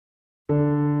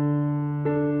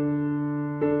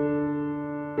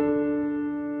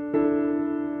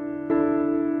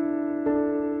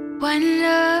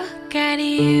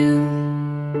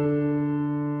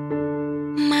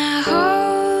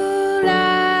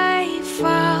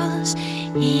falls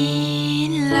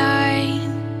in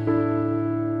line.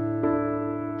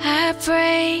 I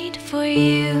prayed for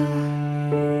you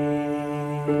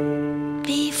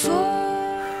before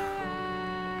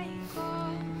I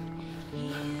called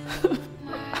you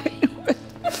mine.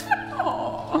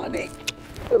 Oh, honey.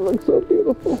 It looks so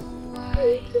beautiful.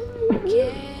 I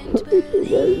can't Thank you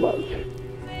very much.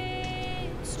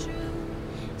 it's true.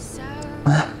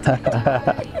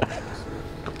 Sometimes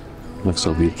Looks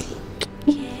so beautiful.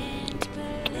 can't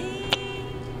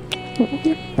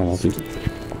believe I love you.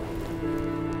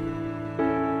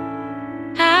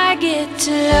 I get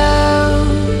to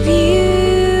love you.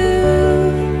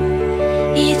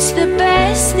 It's the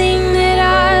best thing that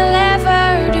I'll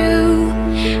ever do.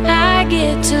 I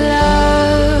get to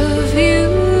love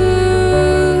you.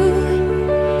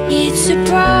 It's a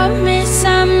promise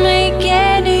I'm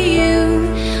making to you.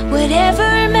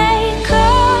 Whatever may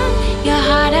come, your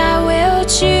heart I will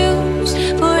choose.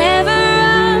 Forever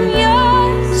I'm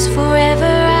yours, forever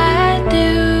I do.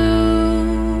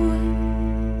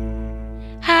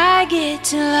 I get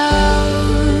to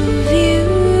love you.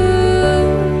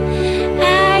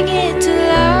 I get to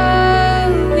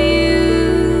love you.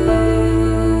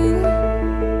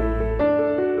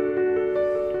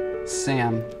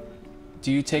 Sam,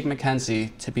 do you take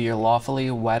Mackenzie to be your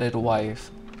lawfully wedded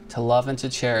wife, to love and to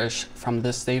cherish from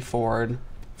this day forward,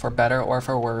 for better or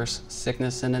for worse,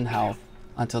 sickness and in health,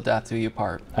 until death do you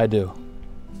part? I do.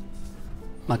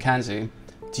 Mackenzie,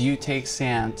 do you take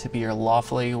Sam to be your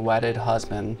lawfully wedded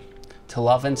husband, to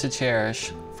love and to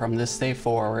cherish from this day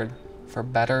forward, for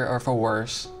better or for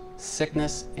worse,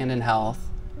 sickness and in health,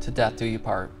 to death do you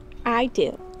part? I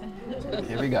do.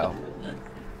 Here we go.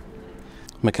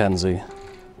 Mackenzie,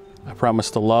 I promise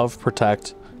to love,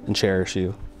 protect, and cherish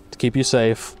you, to keep you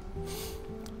safe,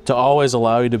 to always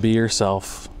allow you to be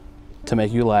yourself, to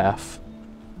make you laugh.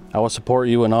 I will support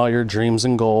you in all your dreams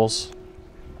and goals.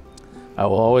 I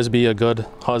will always be a good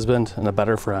husband and a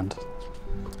better friend.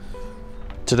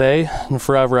 Today and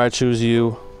forever, I choose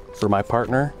you for my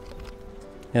partner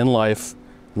in life,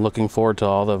 and looking forward to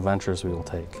all the adventures we will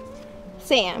take.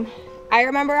 Sam, I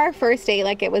remember our first date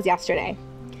like it was yesterday.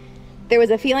 There was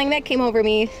a feeling that came over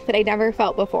me that I'd never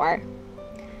felt before.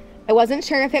 I wasn't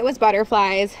sure if it was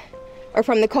butterflies or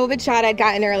from the COVID shot I'd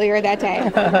gotten earlier that day.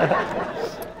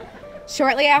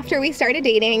 Shortly after we started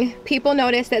dating, people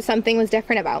noticed that something was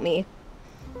different about me.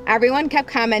 Everyone kept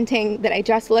commenting that I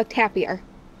just looked happier,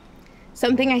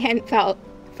 something I hadn't felt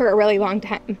for a really long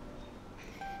time.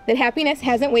 That happiness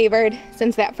hasn't wavered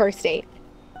since that first date.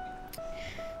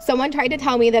 Someone tried to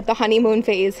tell me that the honeymoon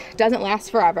phase doesn't last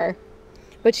forever,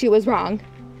 but she was wrong,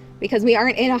 because we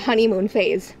aren't in a honeymoon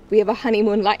phase, we have a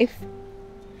honeymoon life.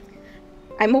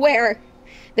 I'm aware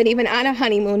that even on a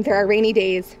honeymoon there are rainy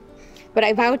days, but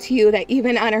I vow to you that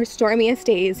even on our stormiest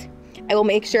days, I will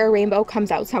make sure a rainbow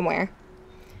comes out somewhere.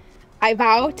 I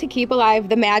vow to keep alive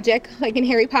the magic like in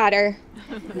Harry Potter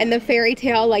and the fairy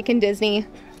tale like in Disney.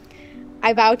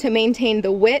 I vow to maintain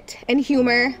the wit and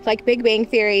humor like Big Bang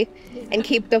Theory and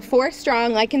keep the Force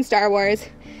strong like in Star Wars,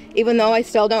 even though I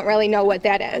still don't really know what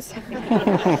that is.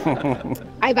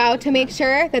 I vow to make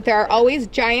sure that there are always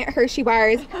giant Hershey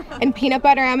bars and peanut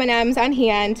butter M&Ms on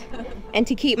hand, and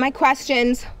to keep my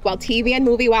questions while TV and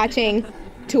movie watching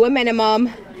to a minimum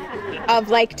of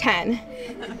like 10.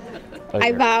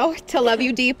 I vow to love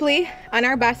you deeply on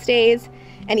our best days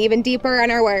and even deeper on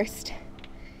our worst.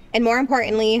 And more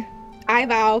importantly, I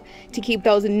vow to keep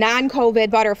those non-COVID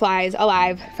butterflies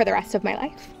alive for the rest of my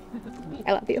life.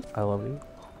 I love you. I love you.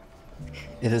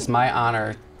 It is my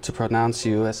honor to pronounce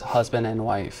you as husband and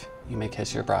wife. You may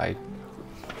kiss your bride.